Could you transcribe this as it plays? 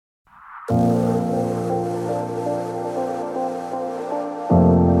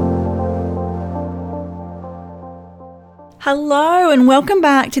Hello and welcome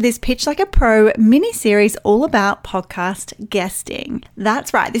back to this Pitch Like a Pro mini-series all about podcast guesting.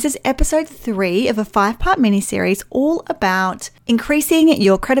 That's right, this is episode 3 of a 5-part mini-series all about increasing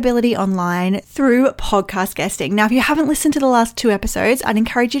your credibility online through podcast guesting. Now, if you haven't listened to the last 2 episodes, I'd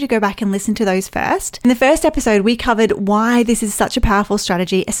encourage you to go back and listen to those first. In the first episode, we covered why this is such a powerful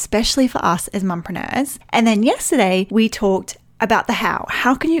strategy, especially for us as mompreneurs. And then yesterday, we talked about the how.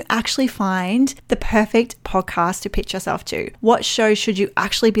 How can you actually find the perfect podcast to pitch yourself to? What shows should you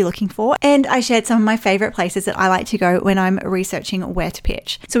actually be looking for? And I shared some of my favorite places that I like to go when I'm researching where to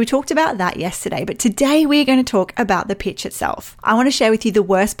pitch. So we talked about that yesterday, but today we're going to talk about the pitch itself. I want to share with you the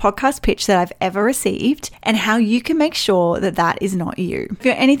worst podcast pitch that I've ever received and how you can make sure that that is not you. If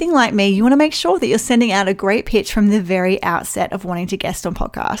you're anything like me, you want to make sure that you're sending out a great pitch from the very outset of wanting to guest on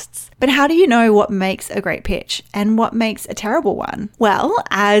podcasts. But how do you know what makes a great pitch and what makes a terrible one? Well,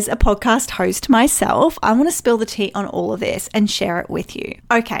 as a podcast host myself, I want to spill the tea on all of this and share it with you.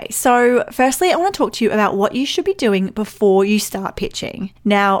 Okay, so firstly, I want to talk to you about what you should be doing before you start pitching.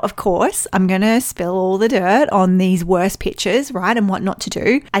 Now, of course, I'm going to spill all the dirt on these worst pitches, right, and what not to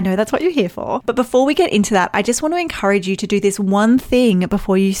do. I know that's what you're here for. But before we get into that, I just want to encourage you to do this one thing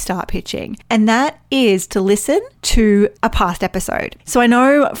before you start pitching, and that is to listen to a past episode. So I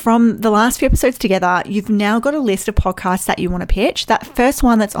know from the last few episodes together, you've now got a list of podcasts that you want to pitch. That first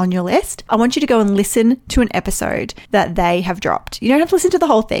one that's on your list, I want you to go and listen to an episode that they have dropped. You don't have to listen to the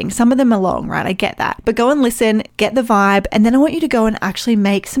whole thing. Some of them are long, right? I get that. But go and listen, get the vibe, and then I want you to go and actually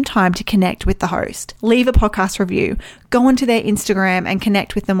make some time to connect with the host. Leave a podcast review. Go onto their Instagram and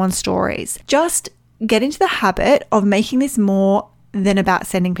connect with them on stories. Just get into the habit of making this more than about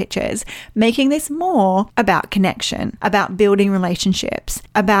sending pictures, making this more about connection, about building relationships,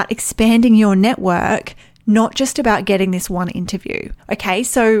 about expanding your network, not just about getting this one interview. Okay,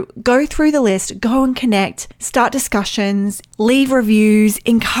 so go through the list, go and connect, start discussions, leave reviews,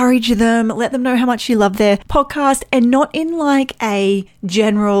 encourage them, let them know how much you love their podcast, and not in like a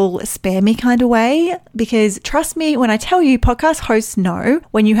general spammy kind of way, because trust me when I tell you, podcast hosts know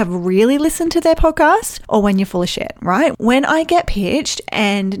when you have really listened to their podcast or when you're full of shit, right? When I get pitched,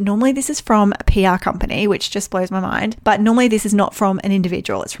 and normally this is from a PR company, which just blows my mind, but normally this is not from an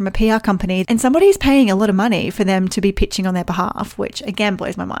individual, it's from a PR company, and somebody's paying a lot of money for them to be pitching on their behalf, which again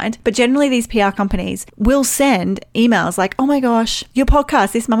blows my mind. But generally these PR companies will send emails like, oh my gosh, your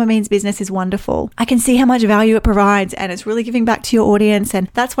podcast, This Mama Means Business, is wonderful. I can see how much value it provides and it's really giving back to your audience, and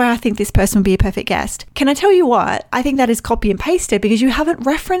that's why I think this person would be a perfect guest. Can I tell you what? I think that is copy and pasted because you haven't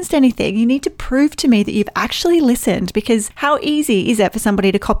referenced anything. You need to prove to me that you've actually listened, because how easy is it for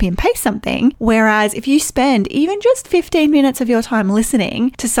somebody to copy and paste something? Whereas if you spend even just 15 minutes of your time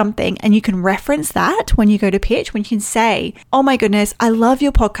listening to something and you can reference that when you go to pitch, when you can say, oh my goodness, I love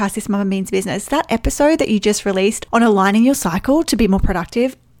your podcast, This Mama Means Business. That episode that you just released on aligning your cycle to be more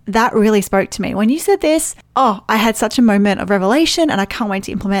productive, that really spoke to me. When you said this, I had such a moment of revelation and I can't wait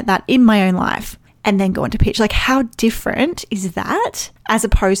to implement that in my own life. And then go into pitch. Like, how different is that as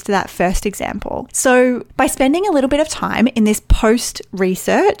opposed to that first example? So by spending a little bit of time in this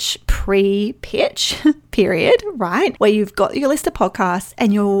post-research, pre-pitch period, right, where you've got your list of podcasts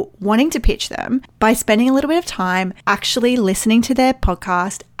and you're wanting to pitch them, by spending a little bit of time actually listening to their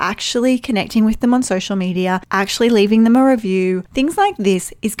podcast, actually connecting with them on social media, actually leaving them a review, things like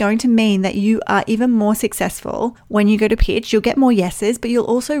this is going to mean that you are even more successful when you go to pitch. You'll get more yeses, but you'll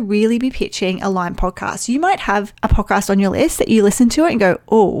also really be pitching aligned podcasts. You might have a podcast on your list that you listen to it and go,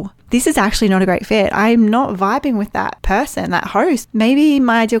 oh, this is actually not a great fit. I'm not vibing with that person, that host. Maybe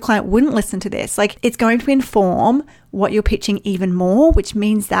my ideal client wouldn't listen to this. Like, it's going to inform what you're pitching even more, which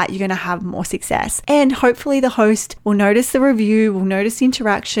means that you're going to have more success. And hopefully the host will notice the review, will notice the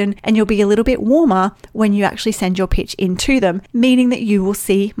interaction, and you'll be a little bit warmer when you actually send your pitch in to them, meaning that you will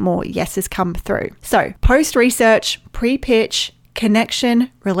see more yeses come through. So post-research, pre-pitch,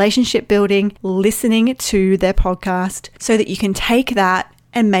 connection, relationship building, listening to their podcast so that you can take that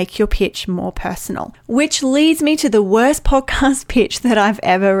and make your pitch more personal. Which leads me to the worst podcast pitch that I've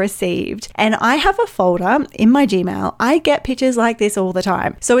ever received. And I have a folder in my Gmail. I get pitches like this all the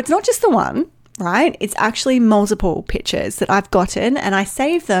time. So it's not just the one, right? It's actually multiple pitches that I've gotten, and I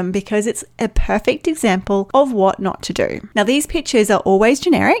save them because it's a perfect example of what not to do. Now, these pitches are always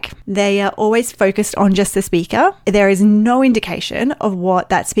generic. They are always focused on just the speaker. There is no indication of what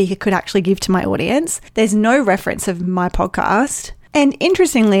that speaker could actually give to my audience. There's no reference of my podcast. And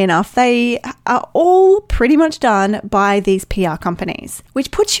interestingly enough, they are all pretty much done by these PR companies,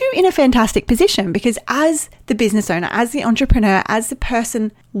 which puts you in a fantastic position because as the business owner, as the entrepreneur, as the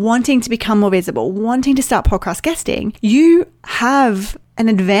person wanting to become more visible, wanting to start podcast guesting, you have an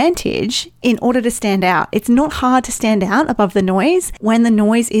advantage in order to stand out. It's not hard to stand out above the noise when the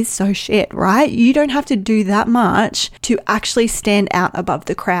noise is so shit, right? You don't have to do that much to actually stand out above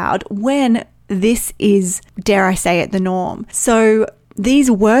the crowd when this is, dare I say it, the norm. So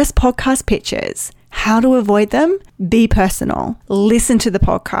these worst podcast pitches, how to avoid them? Be personal. Listen to the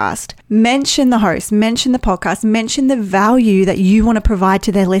podcast. Mention the host, mention the podcast, mention the value that you want to provide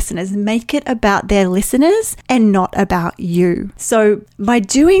to their listeners. Make it about their listeners and not about you. So by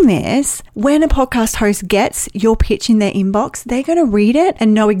doing this, when a podcast host gets your pitch in their inbox, they're going to read it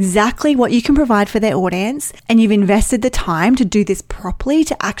and know exactly what you can provide for their audience. And you've invested the time to do this properly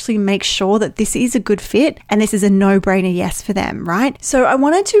to actually make sure that this is a good fit and this is a no-brainer yes for them, right? So I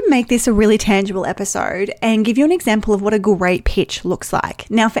wanted to make this a really tangible episode and give you an example of what a great pitch looks like.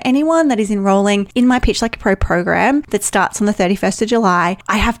 Now, for anyone that is enrolling in my Pitch Like a Pro program that starts on the 31st of July,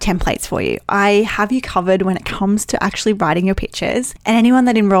 I have templates for you. I have you covered when it comes to actually writing your pitches. And anyone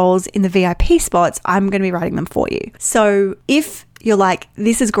that enrolls in the VIP spots, I'm going to be writing them for you. So if you're like,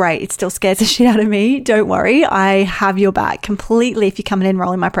 this is great, it still scares the shit out of me, don't worry, I have your back completely if you come and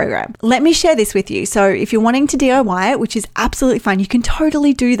enroll in my program. Let me share this with you. So if you're wanting to DIY it, which is absolutely fine, you can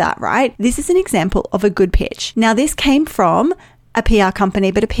totally do that, right? This is an example of a good pitch. Now, this came from a PR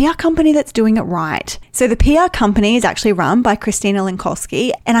company, but a PR company that's doing it right. So the PR company is actually run by Christina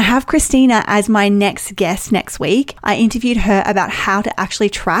Linkolski, and I have Christina as my next guest next week. I interviewed her about how to actually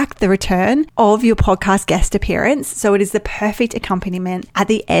track the return of your podcast guest appearance. So it is the perfect accompaniment at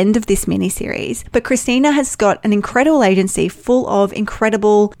the end of this mini series. But Christina has got an incredible agency full of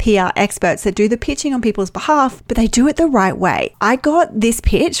incredible PR experts that do the pitching on people's behalf, but they do it the right way. I got this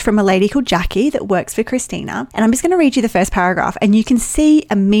pitch from a lady called Jackie that works for Christina, and I'm just going to read you the first paragraph. And you can see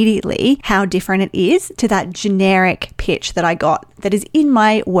immediately how different it is to that generic pitch that I got that is in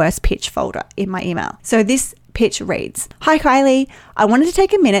my worst pitch folder in my email. So this pitch reads, "Hi Kylie, I wanted to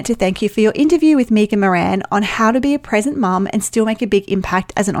take a minute to thank you for your interview with Megan Moran on how to be a present mum and still make a big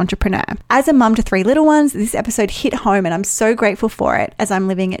impact as an entrepreneur. As a mum to 3 little ones, this episode hit home and I'm so grateful for it as I'm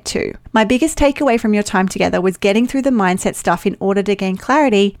living it too. My biggest takeaway from your time together was getting through the mindset stuff in order to gain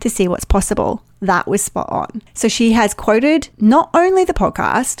clarity to see what's possible." That was spot on. So she has quoted not only the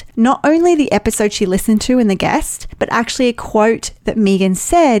podcast, not only the episode she listened to and the guest, but actually a quote that Megan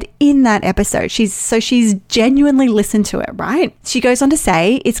said in that episode. She's genuinely listened to it, right? She goes on to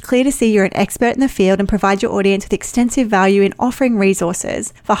say, "It's clear to see you're an expert in the field and provide your audience with extensive value in offering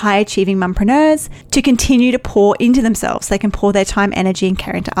resources for high achieving mumpreneurs to continue to pour into themselves. They can pour their time, energy, and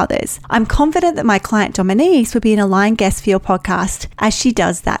care into others. I'm confident that my client Dominique would be an aligned guest for your podcast as she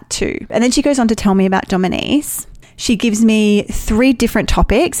does that too." And then she goes on to tell me about Dominique. She gives me 3 different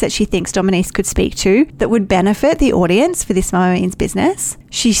topics that she thinks Dominique could speak to that would benefit the audience for this Mama Means business.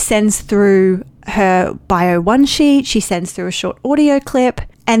 She sends through her bio one sheet. She sends through a short audio clip.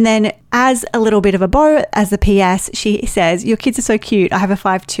 And then as a little bit of a bow, as the PS, she says, "Your kids are so cute. I have a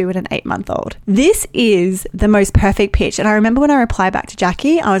 5'2" and an 8-month-old." This is the most perfect pitch. And I remember when I replied back to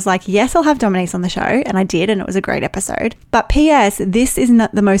Jackie, I was like, yes, I'll have Dominique on the show. And I did. And it was a great episode. But PS, this is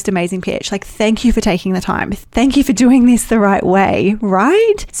not the most amazing pitch. Like, thank you for taking the time. Thank you for doing this the right way,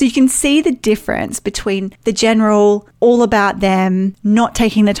 right? So you can see the difference between the general, all about them, not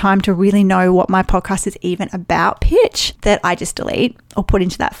taking the time to really know what my podcast is even about pitch that I just delete or put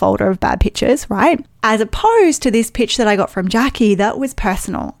into that folder of bad pitches, right? As opposed to this pitch that I got from Jackie that was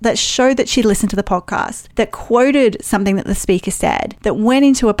personal, that showed that she listened to the podcast, that quoted something that the speaker said, that went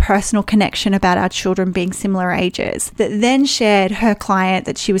into a personal connection about our children being similar ages, that then shared her client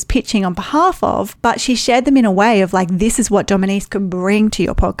that she was pitching on behalf of, but she shared them in a way of like, this is what Dominique could bring to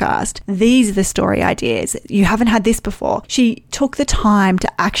your podcast. These are the story ideas. You haven't had this before. She took the time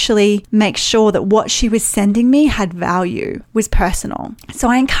to actually make sure that what she was sending me had value, was personal. So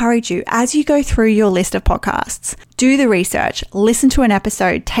I encourage you, as you go through your list of podcasts, do the research, listen to an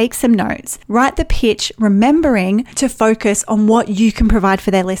episode, take some notes, write the pitch, remembering to focus on what you can provide for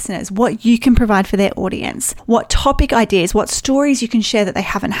their listeners, what you can provide for their audience, what topic ideas, what stories you can share that they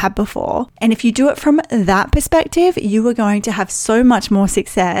haven't had before. And if you do it from that perspective, you are going to have so much more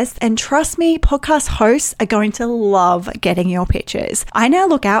success. And trust me, podcast hosts are going to love getting your pitches. I now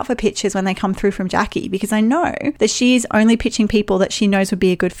look out for pitches when they come through from Jackie because I know that she is only pitching people that she knows would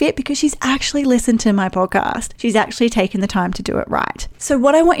be a good fit because she's actually listened to my podcast. She's actually actually taken the time to do it right. So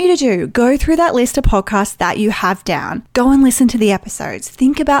what I want you to do, go through that list of podcasts that you have down. Go and listen to the episodes.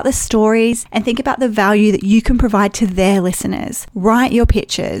 Think about the stories and think about the value that you can provide to their listeners. Write your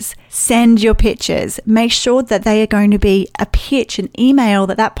pitches. Send your pitches. Make sure that they are going to be a pitch, an email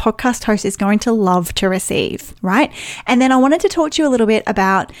that podcast host is going to love to receive, right? And then I wanted to talk to you a little bit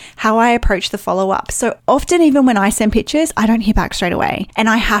about how I approach the follow-up. So often, even when I send pitches, I don't hear back straight away and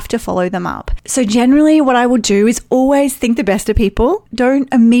I have to follow them up. So generally what I will do is always think the best of people.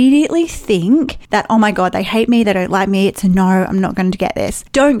 Don't immediately think that, oh my God, they hate me, they don't like me, it's a no, I'm not going to get this.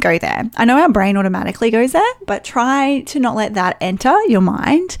 Don't go there. I know our brain automatically goes there, but try to not let that enter your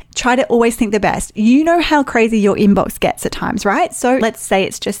mind. Try to always think the best. You know how crazy your inbox gets at times, right? So let's say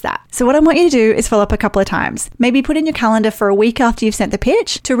it's just that. So what I want you to do is follow up a couple of times. Maybe put in your calendar for a week after you've sent the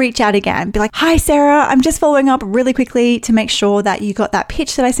pitch to reach out again. Be like, hi, Sarah, I'm just following up really quickly to make sure that you got that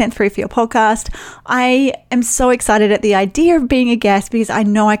pitch that I sent through for your podcast. I am so excited at the idea of being a guest because I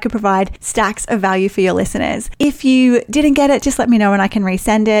know I could provide stacks of value for your listeners. If you didn't get it, just let me know and I can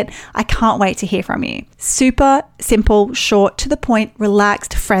resend it. I can't wait to hear from you. Super simple, short, to the point,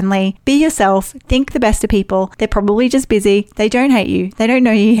 relaxed, friendly. Be yourself. Think the best of people. They're probably just busy. They don't hate you. They don't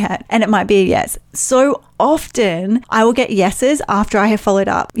know you yet. And it might be a yes. So often I will get yeses after I have followed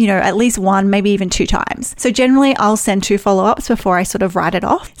up, at least one, maybe even 2 times. So generally I'll send 2 follow-ups before I sort of write it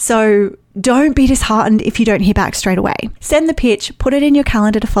off. So don't be disheartened if you don't hear back straight away. Send the pitch, put it in your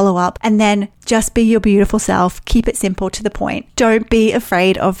calendar to follow up, and then just be your beautiful self. Keep it simple, to the point. Don't be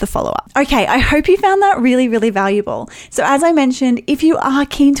afraid of the follow-up. Okay, I hope you found that really, really valuable. So as I mentioned, if you are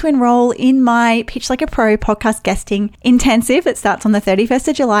keen to enroll in my Pitch Like a Pro podcast guesting intensive that starts on the 31st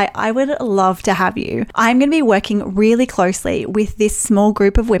of July, I would love to have you. I'm going to be working really closely with this small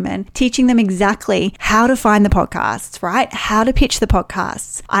group of women, teaching them exactly how to find the podcasts, right? How to pitch the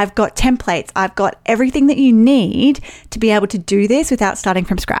podcasts. I've got templates. I've got everything that you need to be able to do this without starting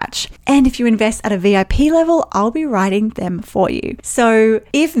from scratch. And if you invest at a VIP level, I'll be writing them for you. So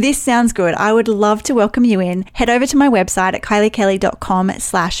if this sounds good, I would love to welcome you in. Head over to my website at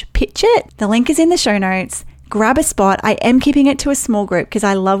kyliekelly.com/pitchit. The link is in the show notes. Grab a spot. I am keeping it to a small group because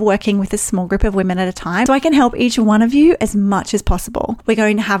I love working with a small group of women at a time, so I can help each one of you as much as possible. We're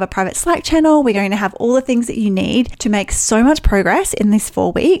going to have a private Slack channel. We're going to have all the things that you need to make so much progress in this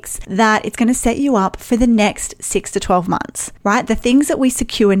 4 weeks that it's going to set you up for the next 6 to 12 months, right? The things that we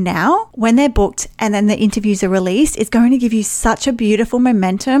secure now, when they're booked and then the interviews are released, is going to give you such a beautiful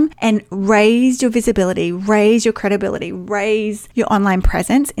momentum and raise your visibility, raise your credibility, raise your online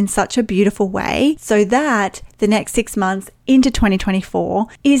presence in such a beautiful way so that the next 6 months into 2024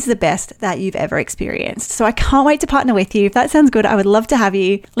 is the best that you've ever experienced. So I can't wait to partner with you. If that sounds good, I would love to have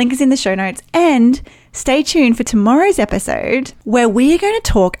you. Link is in the show notes. And stay tuned for tomorrow's episode where we are going to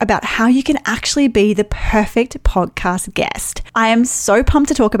talk about how you can actually be the perfect podcast guest. I am so pumped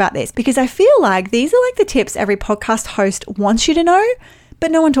to talk about this because I feel like these are like the tips every podcast host wants you to know, but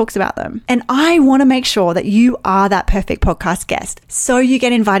no one talks about them. And I want to make sure that you are that perfect podcast guest. So you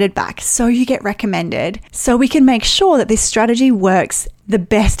get invited back, so you get recommended, so we can make sure that this strategy works the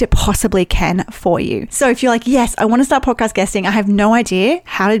best it possibly can for you. So if you're like, yes, I want to start podcast guesting, I have no idea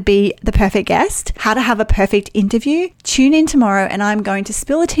how to be the perfect guest, how to have a perfect interview, tune in tomorrow and I'm going to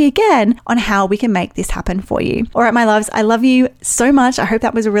spill the tea again on how we can make this happen for you. All right, my loves, I love you so much. I hope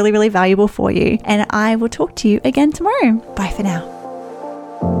that was really, really valuable for you. And I will talk to you again tomorrow. Bye for now.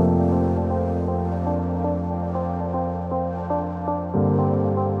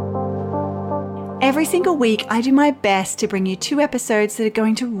 Every single week, I do my best to bring you 2 episodes that are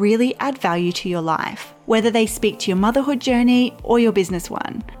going to really add value to your life, whether they speak to your motherhood journey or your business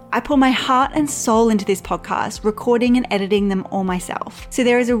one. I pour my heart and soul into this podcast, recording and editing them all myself. So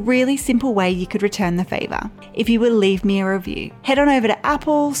there is a really simple way you could return the favor. If you would leave me a review, head on over to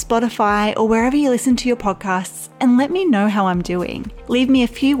Apple, Spotify, or wherever you listen to your podcasts and let me know how I'm doing. Leave me a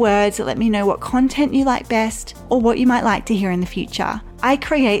few words that let me know what content you like best or what you might like to hear in the future. I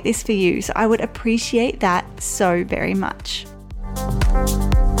create this for you, so I would appreciate that so very much.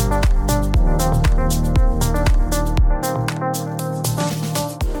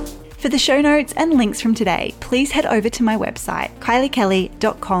 For the show notes and links from today, please head over to my website,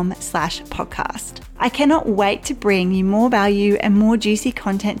 kyliekelly.com/podcast. I cannot wait to bring you more value and more juicy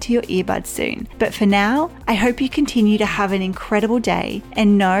content to your earbuds soon. But for now, I hope you continue to have an incredible day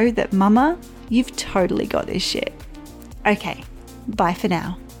and know that mama, you've totally got this shit. Okay, bye for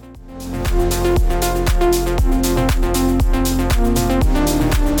now.